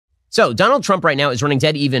So Donald Trump right now is running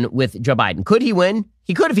dead even with Joe Biden. Could he win?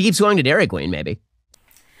 He could if he keeps going to Dairy Queen, maybe.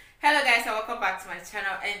 Hello guys, and welcome back to my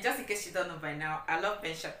channel. And just in case you don't know by now, I love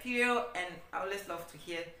Ben Shapiro, and I always love to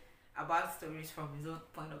hear about stories from his own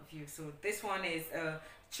point of view. So this one is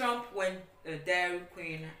Trump went Dairy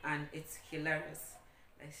Queen, and it's hilarious.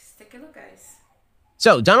 Let's take a look, guys.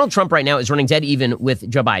 So Donald Trump right now is running dead even with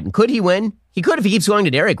Joe Biden. Could he win? He could if he keeps going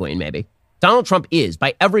to Dairy Queen, maybe. Donald Trump is,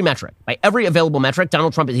 by every metric, by every available metric,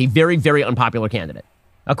 Donald Trump is a very, very unpopular candidate.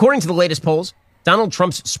 According to the latest polls, Donald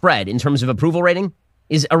Trump's spread in terms of approval rating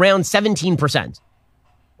is around 17%.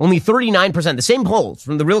 Only 39%, the same polls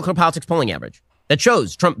from the Real Clear Politics polling average that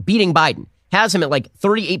shows Trump beating Biden has him at like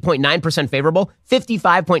 38.9% favorable,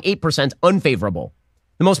 55.8% unfavorable.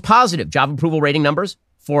 The most positive job approval rating numbers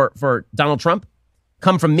for Donald Trump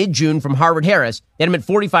come from mid-June from Harvard-Harris. They had him at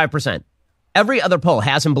 45%. Every other poll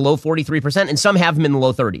has him below 43%, and some have him in the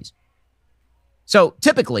low 30s. So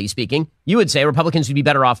typically speaking, you would say Republicans would be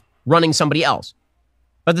better off running somebody else.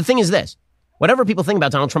 But the thing is this, whatever people think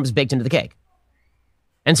about Donald Trump is baked into the cake.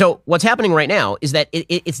 And so what's happening right now is that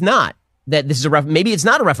it's not that this is maybe it's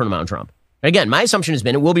not a referendum on Trump. Again, my assumption has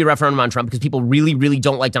been it will be a referendum on Trump because people really, really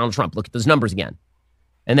don't like Donald Trump. Look at those numbers again.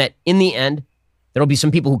 And that in the end, there will be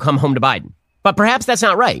some people who come home to Biden. But perhaps that's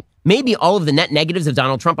not right. Maybe all of the net negatives of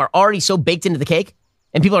Donald Trump are already so baked into the cake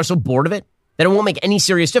and people are so bored of it that it won't make any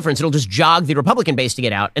serious difference. It'll just jog the Republican base to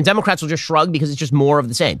get out and Democrats will just shrug because it's just more of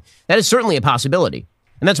the same. That is certainly a possibility.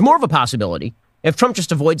 And that's more of a possibility if Trump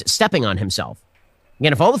just avoids stepping on himself.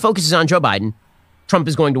 Again, if all the focus is on Joe Biden, Trump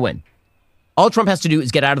is going to win. All Trump has to do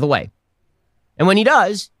is get out of the way. And when he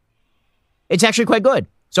does, it's actually quite good.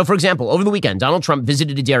 So, for example, over the weekend, Donald Trump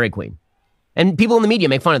visited a Dairy Queen. And people in the media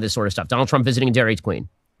make fun of this sort of stuff. Donald Trump visiting a Dairy Queen,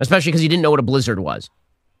 especially because he didn't know what a blizzard was.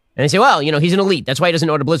 And they say, well, he's an elite. That's why he doesn't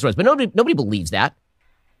know what a blizzard was. But nobody believes that.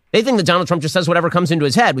 They think that Donald Trump just says whatever comes into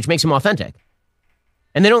his head, which makes him authentic.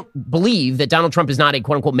 And they don't believe that Donald Trump is not a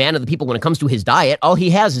quote-unquote man of the people when it comes to his diet. All he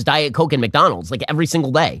has is Diet Coke and McDonald's, like every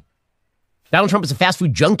single day. Donald Trump is a fast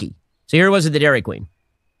food junkie. So here he was at the Dairy Queen.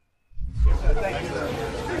 So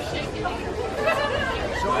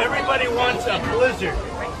everybody wants a blizzard.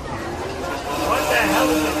 What the hell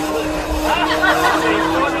is a blizzard? They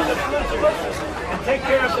order the blizzard and take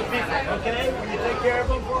care of the people, okay? Will you take care of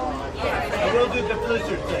them for them? Yeah. We'll do the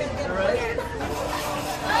blizzard thing, all right?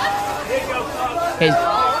 Here you go, Pop. Okay,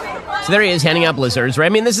 so there he is handing out blizzards, right? I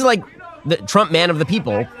mean, this is like the Trump man of the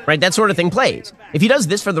people, right? That sort of thing plays. If he does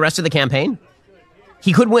this for the rest of the campaign,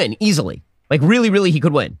 he could win easily. Like really, really, he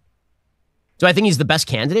could win. Do I think he's the best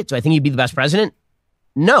candidate? Do I think he'd be the best president?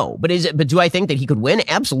 No, but do I think that he could win?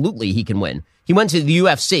 Absolutely, he can win. He went to the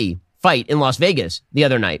UFC fight in Las Vegas the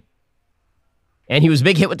other night, and he was a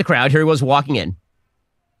big hit with the crowd. Here he was walking in.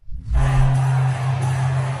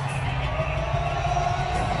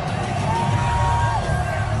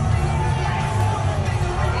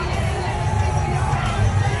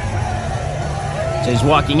 So he's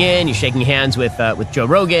walking in, he's shaking hands with Joe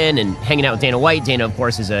Rogan and hanging out with Dana White. Dana, of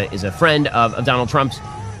course, is a friend of Donald Trump's.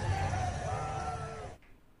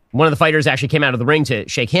 One of the fighters actually came out of the ring to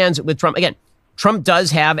shake hands with Trump. Again, Trump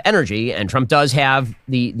does have energy and Trump does have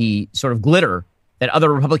the sort of glitter that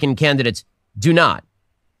other Republican candidates do not.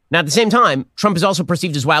 Now, at the same time, Trump is also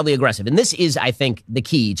perceived as wildly aggressive. And this is, I think, the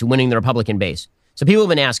key to winning the Republican base. So people have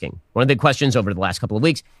been asking, one of the big questions over the last couple of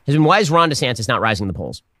weeks has been, why is Ron DeSantis not rising in the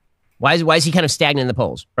polls? Why is he kind of stagnant in the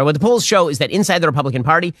polls? Right? What the polls show is that inside the Republican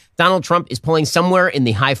Party, Donald Trump is polling somewhere in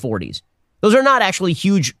the high 40s. Those are not actually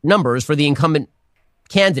huge numbers for the incumbent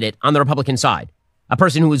candidate on the Republican side, a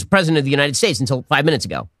person who was president of the United States until 5 minutes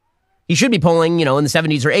ago. He should be polling, in the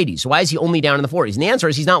 70s or 80s. So why is he only down in the 40s? And the answer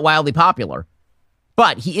is he's not wildly popular.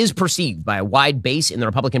 But he is perceived by a wide base in the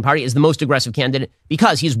Republican Party as the most aggressive candidate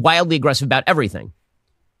because he's wildly aggressive about everything.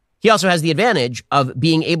 He also has the advantage of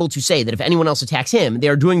being able to say that if anyone else attacks him, they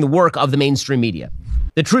are doing the work of the mainstream media.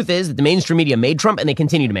 The truth is that the mainstream media made Trump and they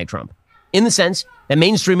continue to make Trump. In the sense that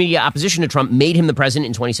mainstream media opposition to Trump made him the president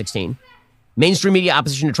in 2016. Mainstream media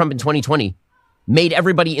opposition to Trump in 2020 made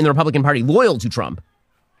everybody in the Republican Party loyal to Trump.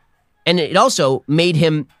 And it also made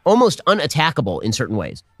him almost unattackable in certain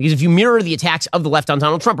ways. Because if you mirror the attacks of the left on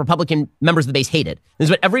Donald Trump, Republican members of the base hate it. This is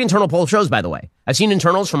what every internal poll shows, by the way. I've seen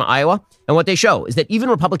internals from Iowa, and what they show is that even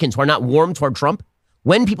Republicans who are not warm toward Trump,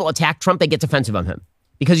 when people attack Trump, they get defensive of him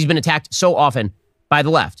because he's been attacked so often by the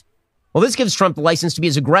left. Well, this gives Trump the license to be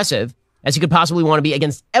as aggressive as he could possibly want to be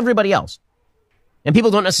against everybody else. And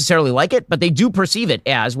people don't necessarily like it, but they do perceive it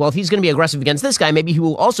as, well, if he's going to be aggressive against this guy, maybe he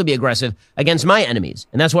will also be aggressive against my enemies.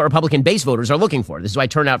 And that's what Republican base voters are looking for. This is why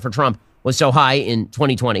turnout for Trump was so high in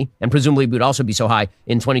 2020, and presumably would also be so high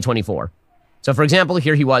in 2024. So, for example,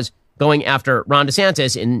 here he was going after Ron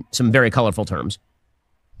DeSantis in some very colorful terms.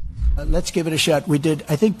 Let's give it a shot. We did,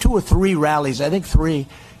 I think, 2 or 3 rallies. I think 3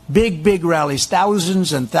 big rallies,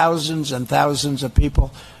 thousands and thousands and thousands of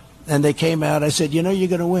people. And they came out. I said, you know, you're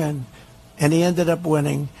going to win. And he ended up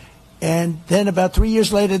winning. And then about 3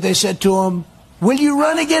 years later, they said to him, will you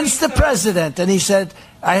run against the president? And he said,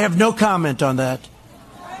 I have no comment on that.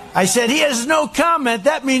 I said, he has no comment.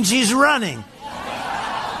 That means he's running.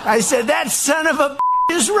 I said, that son of a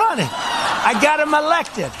is running. I got him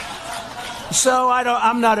elected. So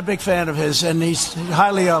I'm not a big fan of his, and he's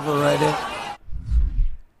highly overrated.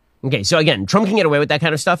 Okay, so again, Trump can get away with that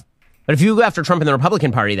kind of stuff. But if you go after Trump and the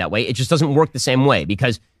Republican Party that way, it just doesn't work the same way,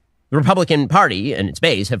 because the Republican Party and its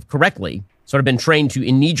base have correctly sort of been trained to,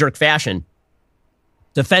 in knee-jerk fashion,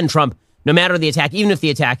 defend Trump no matter the attack, even if the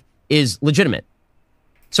attack is legitimate.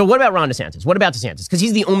 So what about Ron DeSantis? What about DeSantis? Because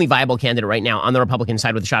he's the only viable candidate right now on the Republican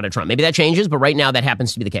side with a shot at Trump. Maybe that changes, but right now that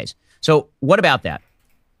happens to be the case. So what about that?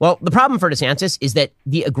 Well, the problem for DeSantis is that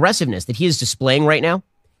the aggressiveness that he is displaying right now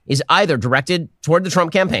is either directed toward the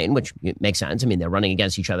Trump campaign, which makes sense. I mean, they're running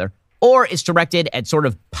against each other, or it's directed at sort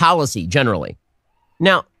of policy generally.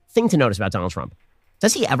 Now, thing to notice about Donald Trump,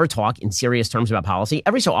 does he ever talk in serious terms about policy?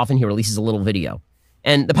 Every so often he releases a little video,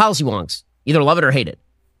 and the policy wonks either love it or hate it.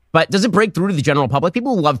 But does it break through to the general public?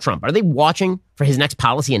 People who love Trump, are they watching for his next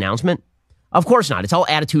policy announcement? Of course not. It's all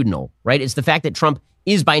attitudinal, right? It's the fact that Trump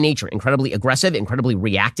is by nature incredibly aggressive, incredibly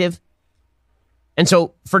reactive. And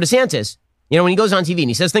so for DeSantis, you know, when he goes on TV and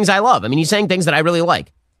he says things I love, I mean, he's saying things that I really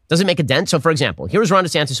like. Does it make a dent? So, for example, here's Ron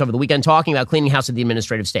DeSantis over the weekend talking about cleaning house at the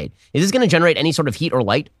administrative state. Is this going to generate any sort of heat or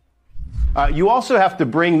light? You also have to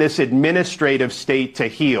bring this administrative state to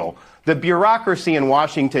heel. The bureaucracy in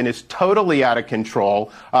Washington is totally out of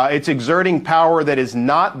control. It's exerting power that is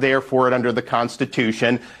not there for it under the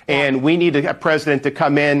Constitution. And we need a president to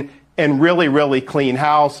come in and really clean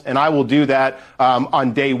house. And I will do that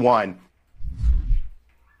on day one.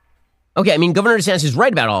 Okay, I mean, Governor DeSantis is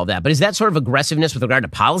right about all of that, but is that sort of aggressiveness with regard to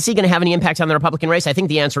policy going to have any impact on the Republican race? I think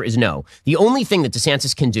the answer is no. The only thing that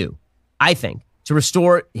DeSantis can do, I think, to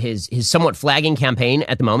restore his somewhat flagging campaign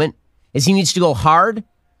at the moment is he needs to go hard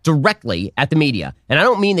directly at the media. And I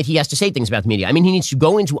don't mean that he has to say things about the media. I mean, he needs to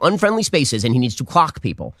go into unfriendly spaces and he needs to clock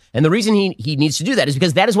people. And the reason he needs to do that is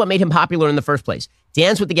because that is what made him popular in the first place.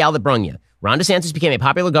 Dance with the gal that brung you. Ron DeSantis became a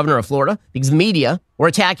popular governor of Florida because the media were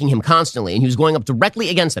attacking him constantly and he was going up directly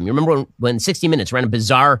against them. You remember when 60 Minutes ran a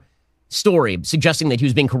bizarre story suggesting that he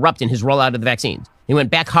was being corrupt in his rollout of the vaccines? He went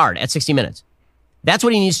back hard at 60 Minutes. That's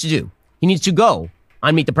what he needs to do. He needs to go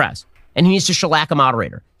on Meet the Press. And he needs to shellac a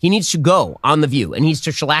moderator. He needs to go on The View, and he needs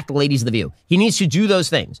to shellac the ladies of The View. He needs to do those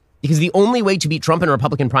things because the only way to beat Trump in a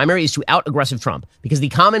Republican primary is to out-aggressive Trump, because the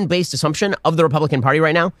common-based assumption of the Republican Party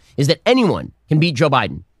right now is that anyone can beat Joe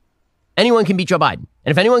Biden. Anyone can beat Joe Biden.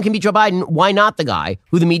 And if anyone can beat Joe Biden, why not the guy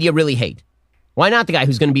who the media really hate? Why not the guy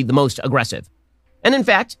who's going to be the most aggressive? And in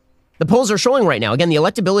fact, the polls are showing right now, again, the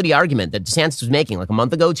electability argument that DeSantis was making like a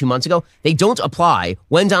month ago, 2 months ago, they don't apply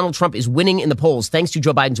when Donald Trump is winning in the polls thanks to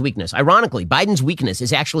Joe Biden's weakness. Ironically, Biden's weakness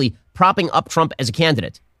is actually propping up Trump as a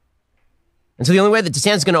candidate. And so the only way that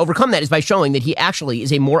DeSantis is going to overcome that is by showing that he actually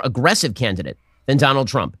is a more aggressive candidate than Donald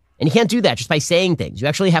Trump. And you can't do that just by saying things. You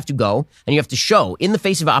actually have to go and you have to show in the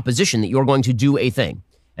face of opposition that you're going to do a thing.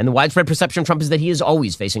 And the widespread perception of Trump is that he is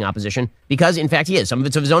always facing opposition because, in fact, he is. Some of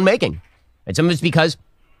it's of his own making. And some of it's because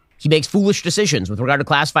he makes foolish decisions with regard to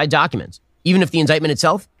classified documents. Even if the indictment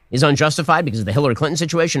itself is unjustified because of the Hillary Clinton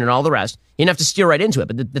situation and all the rest, you don't have to steer right into it.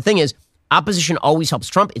 But the thing is, opposition always helps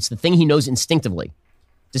Trump. It's the thing he knows instinctively.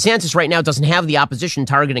 DeSantis right now doesn't have the opposition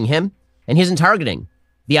targeting him, and he isn't targeting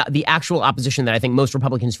the actual opposition that I think most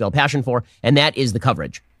Republicans feel passion for, and that is the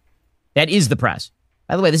coverage. That is the press.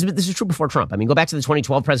 By the way, this is true before Trump. I mean, go back to the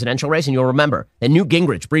 2012 presidential race, and you'll remember that Newt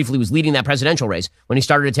Gingrich briefly was leading that presidential race when he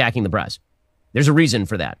started attacking the press. There's a reason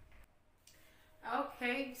for that.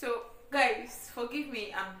 Okay, so guys, forgive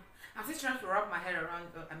me. I'm still trying to wrap my head around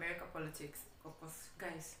American politics. Of course,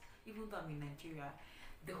 guys, even though I'm in Nigeria,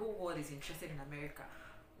 the whole world is interested in America,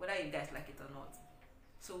 whether you guys like it or not.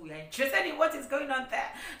 So we are interested in what is going on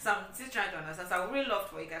there. So I'm still trying to understand. So I would really love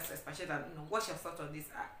for you guys to especially that, what's your thoughts on this?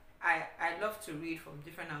 I love to read from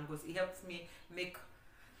different angles. It helps me make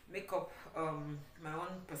up my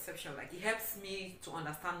own perception. Like, it helps me to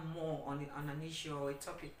understand more on an issue or a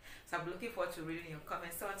topic. So I'm looking forward to reading your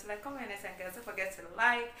comments. So until I come here next time, guys, don't forget to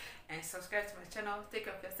like and subscribe to my channel. Take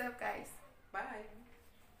care of yourself, guys. Bye.